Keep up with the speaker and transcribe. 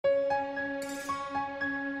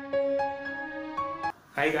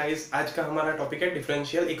Hi guys, आज का हमारा टॉपिक है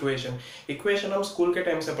डिफरेंशियल इक्वेशन। इक्वेशन हम स्कूल के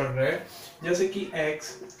टाइम से पढ़ रहे हैं, जैसे कि x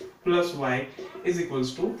plus Y is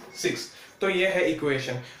equals to 6। तो ये है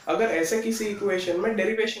इक्वेशन। अगर ऐसे किसी इक्वेशन में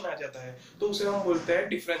डेरिवेशन आ जाता है तो उसे हम बोलते हैं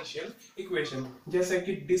डिफरेंशियल इक्वेशन। जैसे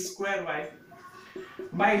कि D square Y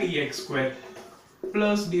by D x square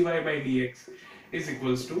plus D Y by D x is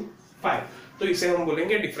equals to 5। तो इसे हम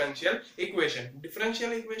बोलेंगे डिफरेंशियल इक्वेशन।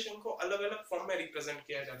 डिफरेंशियल इक्वेशन को अलग अलग फॉर्म में रिप्रेजेंट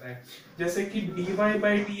किया जाता है, जैसे कि dy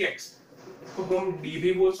बाई डी एक्स को हम d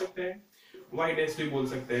भी बोल सकते हैं, y डैश भी बोल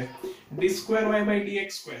सकते हैं। D square Y by D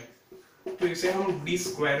x square, तो इसे हम डी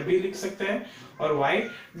स्क्वायर भी लिख सकते हैं और y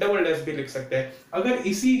डबल डैश भी लिख सकते हैं। अगर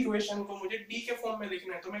इसी इक्वेशन को मुझे d के फॉर्म में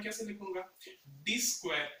लिखना है तो मैं कैसे लिखूंगा? D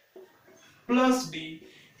square plus D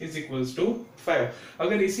is equals to 5।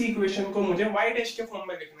 अगर इसी इक्वेशन को मुझे y डैश के फॉर्म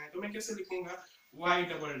में लिखना है तो मैं कैसे लिखूंगा? y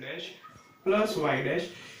double dash plus y dash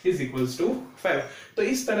is equals to 5। तो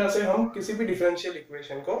इस तरह से हम किसी भी डिफरेंशियल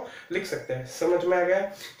इक्वेशन को लिख सकते हैं। समझ में आ गया?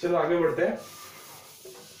 चलो आगे बढ़ते हैं।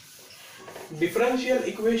 डिफरेंशियल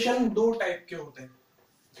इक्वेशन दो टाइप के होते हैं,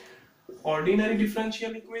 ordinary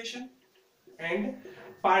differential equation and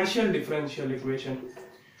partial differential equation.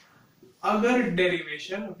 अगर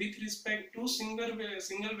derivation with respect to single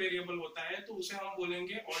variable होता है तो उसे हम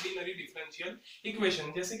बोलेंगे ऑर्डिनरी डिफरेंशियल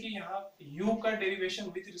इक्वेशन। जैसे कि यहाँ u का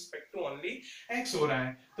derivation with respect to only x हो रहा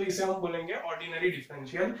है तो इसे हम बोलेंगे ऑर्डिनरी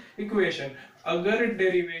डिफरेंशियल इक्वेशन। अगर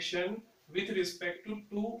derivation with respect to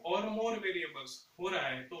to और मोर वेरिएबल्स हो रहा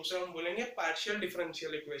है तो उसे हम बोलेंगे पार्शियल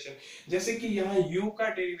डिफरेंशियल इक्वेशन। जैसे कि यहाँ u का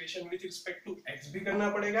derivation with respect to x भी करना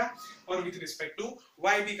पड़ेगा और विथ रिस्पेक्ट टू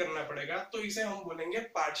y भी करना पड़ेगा, तो इसे हम बोलेंगे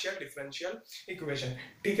पार्शियल डिफरेंशियल इक्वेशन।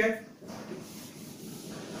 ठीक है।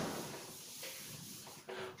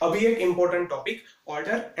 अभी एक important topic,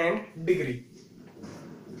 order and degree.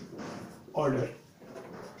 Order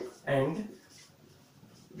and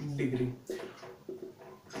degree.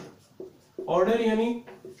 Order यानी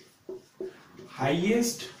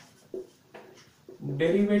highest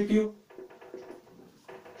derivative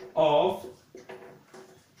of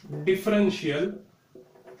differential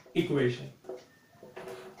equation.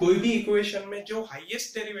 कोई भी इक्वेशन में जो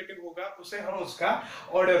हाईएस्ट डेरिवेटिव होगा उसे हम उसका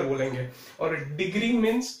ऑर्डर बोलेंगे। और degree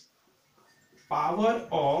means power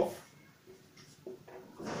of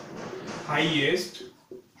highest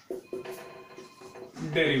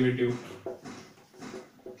derivative.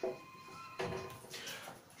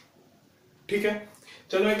 ठीक है,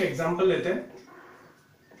 चलो एक एग्जांपल लेते हैं।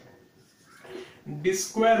 D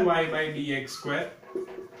square Y by D x square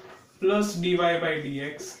plus D Y by D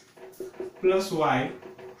x plus Y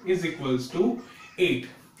is equals to 8।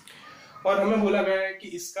 और हमें बोला गया है कि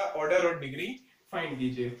इसका ऑर्डर और डिग्री फाइंड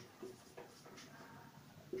कीजिए।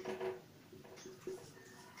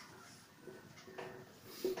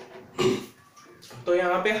 तो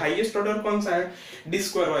यहाँ पे हाईएस्ट ऑर्डर कौन सा है? D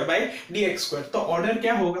square Y by D x square. तो ऑर्डर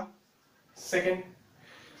क्या होगा? सेकेंड।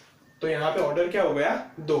 तो यहाँ पे ऑर्डर क्या हो गया?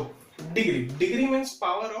 2। Degree, degree means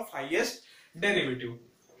power of highest derivative.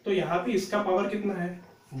 तो यहाँ पे इसका पावर कितना है?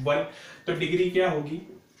 1। तो डिग्री क्या होगी?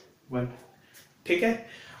 1। ठीक है।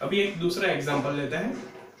 अभी एक दूसरा एग्जांपल लेते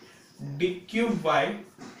हैं। D cube Y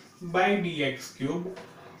by D x cube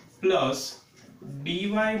plus D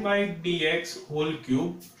Y by D x whole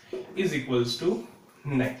cube is equals to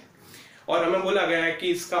 9। और हमें बोला गया है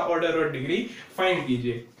कि इसका ऑर्डर और डिग्री फाइंड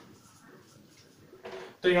कीजिए।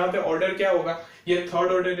 तो यहाँ पे ऑर्डर क्या होगा? ये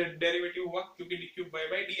थर्ड ऑर्डर डेरिवेटिव हुआ क्योंकि D cube by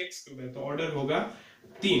by D x cube है, तो ऑर्डर होगा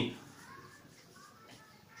 3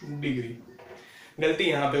 डिग्री। गलती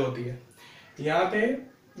यहाँ पे होती है, यहाँ पे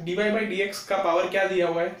D Y by D x का पावर क्या दिया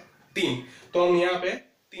हुआ है? 3, तो हम यहाँ पे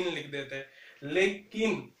 3 लिख देते हैं।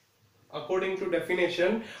 लेकिन according to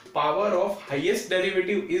definition power of highest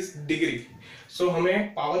derivative is degree, सो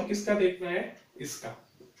हमें पावर किसका देखना है? इसका।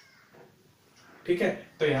 ठीक है,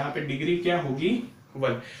 तो यहाँ पे डिग्री क्या होगी?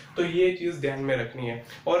 1। तो ये चीज ध्यान में रखनी है।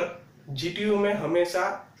 और जीटीयू में हमेशा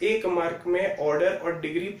 1 मार्क में ऑर्डर और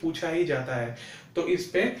डिग्री पूछा ही जाता है, तो इस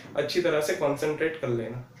पे अच्छी तरह से कंसंट्रेट कर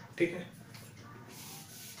लेना। ठीक है।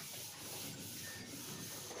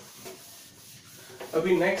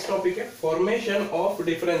 अभी नेक्स्ट टॉपिक है फॉर्मेशन ऑफ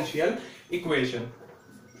डिफरेंशियल इक्वेशन।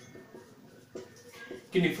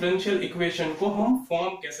 कि डिफरेंशियल इक्वेशन को हम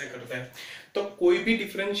फॉर्म कैसे करते हैं। तो कोई भी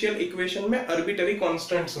डिफरेंशियल इक्वेशन में आर्बिट्ररी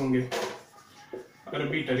कांस्टेंट्स होंगे।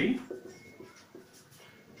 आर्बिट्ररी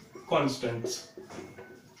कांस्टेंट्स,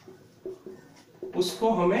 उसको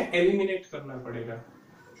हमें एलिमिनेट करना पड़ेगा।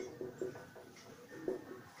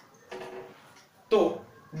 तो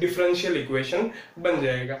डिफरेंशियल इक्वेशन बन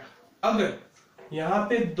जाएगा। अगर यहां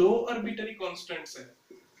पे 2 आर्बिट्ररी कांस्टेंट्स है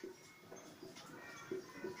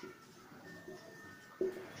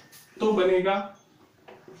तो बनेगा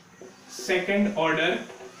सेकंड ऑर्डर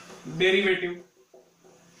डेरिवेटिव।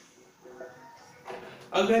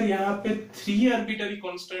 अगर यहां पे 3 आर्बिट्ररी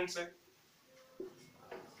कांस्टेंट्स है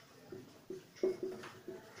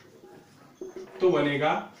तो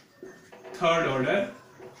बनेगा थर्ड ऑर्डर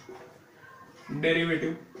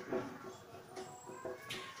डेरिवेटिव।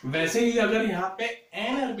 वैसे ही अगर यहां पे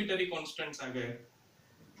n आर्बिट्ररी कांस्टेंट्स आ गए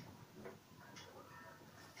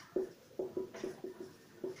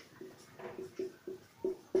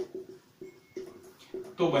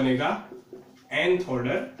तो बनेगा nth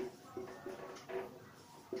ऑर्डर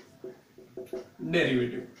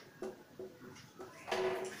डेरिवेटिव।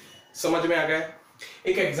 समझ में आ गया?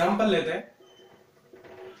 एक एग्जांपल लेते हैं,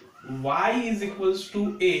 y is equals to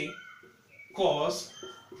a cos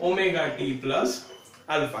omega t plus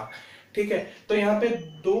alpha. ठीक है, तो यहां पे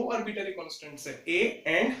 2 आर्बिट्ररी कांस्टेंट्स है a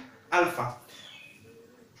एंड अल्फा।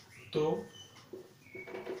 तो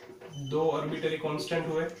 2 आर्बिट्ररी कांस्टेंट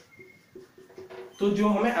हुए, तो जो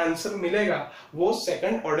हमें आंसर मिलेगा वो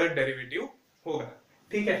सेकंड ऑर्डर डेरिवेटिव होगा।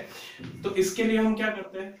 ठीक है, तो इसके लिए हम क्या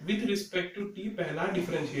करते हैं, विथ रिस्पेक्ट टू t पहला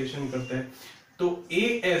डिफरेंशिएशन करते हैं। तो a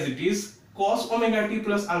as it is cos omega t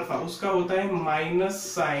plus alpha, उसका होता है minus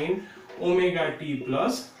sine omega t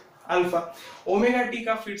plus alpha. Omega t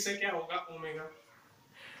का फिर से क्या होगा, ओमेगा।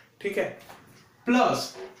 ठीक है,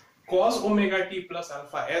 plus cos omega t plus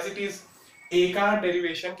alpha as it is a का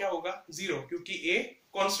डेरिवेशन क्या होगा, 0, क्योंकि a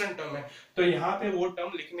कांस्टेंट टर्म है, तो यहाँ पे वो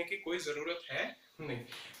टर्म लिखने की कोई जरूरत है नहीं।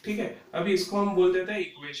 ठीक है, अभी इसको हम बोल देते हैं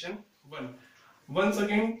इक्वेशन 1। वंस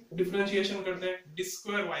अगेन डिफरेंशिएशन करते हैं, d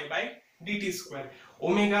square y by dt square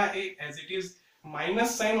omega a as it is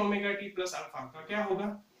minus sine omega t plus alpha का क्या होगा,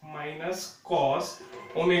 minus cos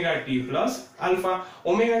omega t plus alpha.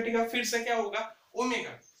 Omega t का फिर से क्या होगा,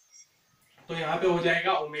 ओमेगा, तो यहाँ पे हो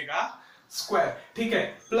जाएगा ओमेगा स्क्वायर। ठीक है,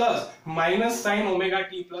 plus minus sine omega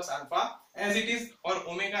t plus alpha as it is, और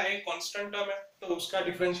ओमेगा एक कांस्टेंट टर्म है तो उसका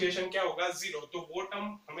डिफरेंशिएशन क्या होगा, 0, तो वो टर्म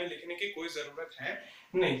हमें लिखने की कोई जरूरत है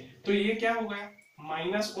नहीं। तो ये क्या होगा,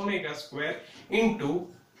 minus omega square into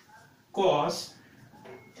cos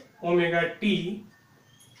omega t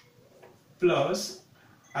plus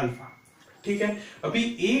alpha. ठीक है, अभी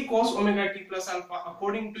a cos omega t plus alpha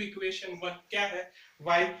according two equation 1 क्या है,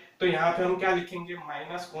 y, तो यहाँ पे हम क्या लिखेंगे,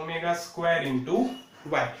 minus omega square into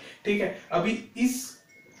y। ठीक है, अभी इस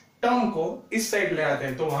टर्म को इस साइड ले आते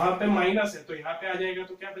हैं, तो वहां पे माइनस है तो यहाँ पे आ जाएगा,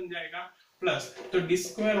 तो क्या बन जाएगा, प्लस। तो d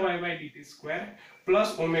square y by dt square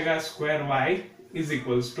plus omega square y is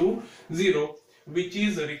equals to 0, which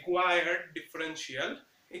is required differential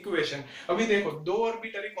equation. अभी देखो 2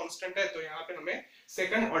 आर्बिट्ररी कांस्टेंट है, तो यहाँ पे हमें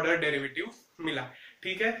सेकंड ऑर्डर डेरिवेटिव मिला।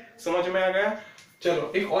 ठीक है, समझ में आ गया?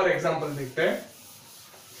 चलो एक और एग्जांपल देखते हैं।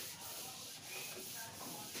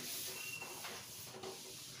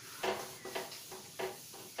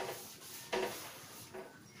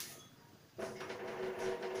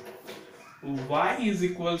 y is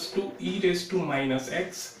equals to e raised to minus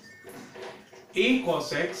x a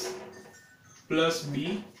cos x plus b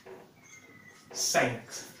sin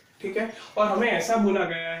x। ठीक है, और हमें ऐसा बोला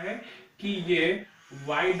गया है कि ये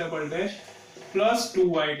y double dash plus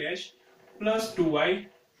 2y dash plus 2y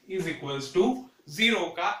is equals to 0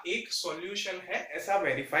 का एक सॉल्यूशन है, ऐसा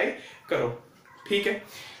वेरीफाई करो। ठीक है,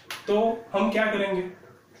 तो हम क्या करेंगे,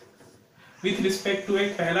 विथ रिस्पेक्ट टू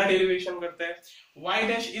एक पहला डेरिवेशन करते हैं, y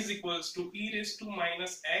dash is equals to e raise to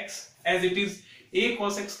minus x as it is a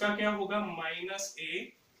cos x का क्या होगा, minus a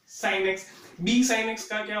sin x, b sin x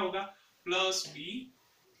का क्या होगा, प्लस b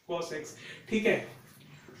cos x। ठीक है,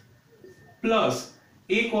 plus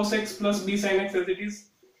a cos x plus b sin x as it is,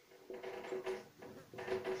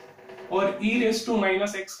 और e raise to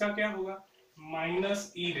minus x का क्या होगा,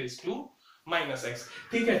 minus e raise to minus x।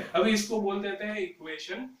 ठीक है, अभी इसको बोल देते हैं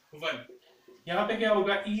इक्वेशन 1। यहाँ पे क्या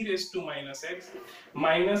होगा, e raise to minus x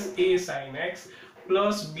minus a sin x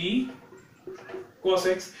plus b cos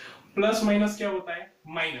x, plus minus क्या होता है,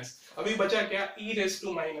 माइनस। अभी बचा क्या, e raise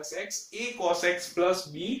to minus x a cos x plus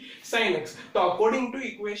b sin x। तो अकॉर्डिंग टू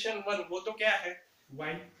इक्वेशन 1 वो तो क्या है,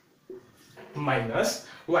 y minus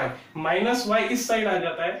y, minus y इस साइड आ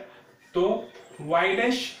जाता है, तो y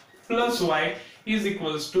dash plus y is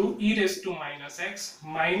equals to e raise to minus x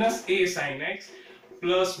minus a sin x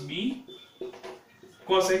plus b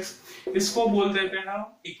cos x। इसको बोल देते हैं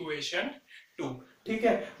हम इक्वेशन 2। ठीक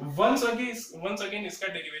है, वंस अगेन इसका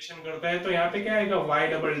डेरिवेशन करता है, तो यहाँ पे क्या आएगा, y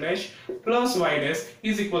double dash plus y dash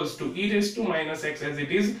is equals to e raise to minus x as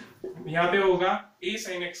it is, यहाँ पे होगा a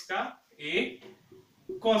sin x का a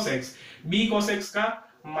cos x, b cos x का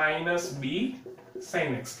माइनस b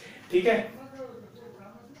sin x। ठीक है,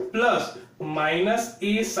 plus minus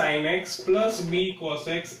a sin x plus b cos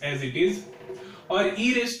x as it is, और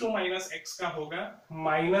e raise to minus x का होगा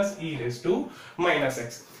minus e raise to minus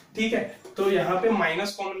x. ठीक है, तो यहाँ पे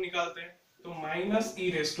माइनस कॉमन निकालते हैं, तो minus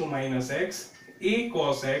e raise to minus x a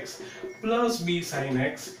cos x plus b sin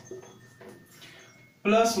x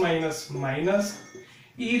plus minus minus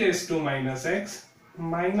e raise to minus x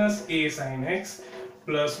minus a sin x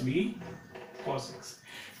plus b cos x।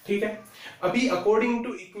 ठीक है, अभी according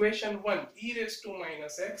two equation 1 e raise to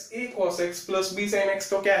minus x a cos x plus b sin x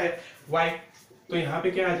तो क्या है y, तो यहाँ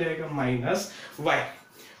पे क्या आ जाएगा माइनस y।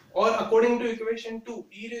 और according two equation 2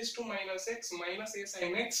 e raise to minus x minus a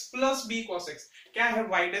sin x plus b cos x क्या है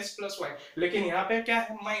y डैश प्लस y, लेकिन यहाँ पे क्या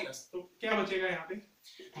है माइनस, तो क्या बचेगा यहाँ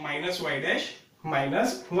पे minus y dash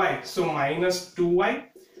minus y, so minus 2y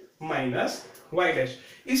minus y dash.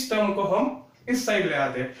 इस टर्म को हम इस साइड ले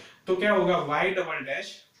आते हैं, तो क्या होगा y double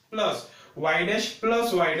dash plus y dash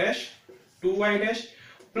plus y dash 2y dash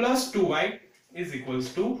plus 2y is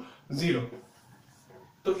equals to 0।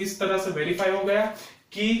 तो इस तरह से वेरीफाई हो गया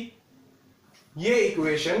कि ये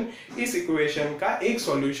इक्वेशन इस इक्वेशन का एक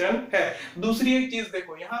सॉल्यूशन है। दूसरी एक चीज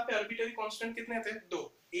देखो, यहाँ पे आर्बिट्ररी कांस्टेंट कितने थे, 2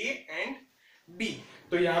 a एंड b,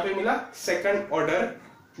 तो यहाँ पे मिला सेकंड ऑर्डर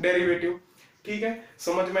डेरिवेटिव। ठीक है,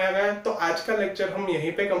 समझ में आ गया। तो आज का लेक्चर हम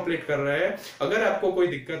यहीं पे कंप्लीट कर रहे हैं। अगर आपको कोई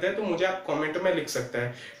दिक्कत है तो मुझे आप कमेंट में लिख सकते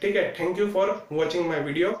हैं। ठीक है, thank you for watching my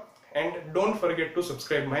video and don't forget to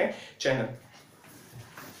subscribe my channel.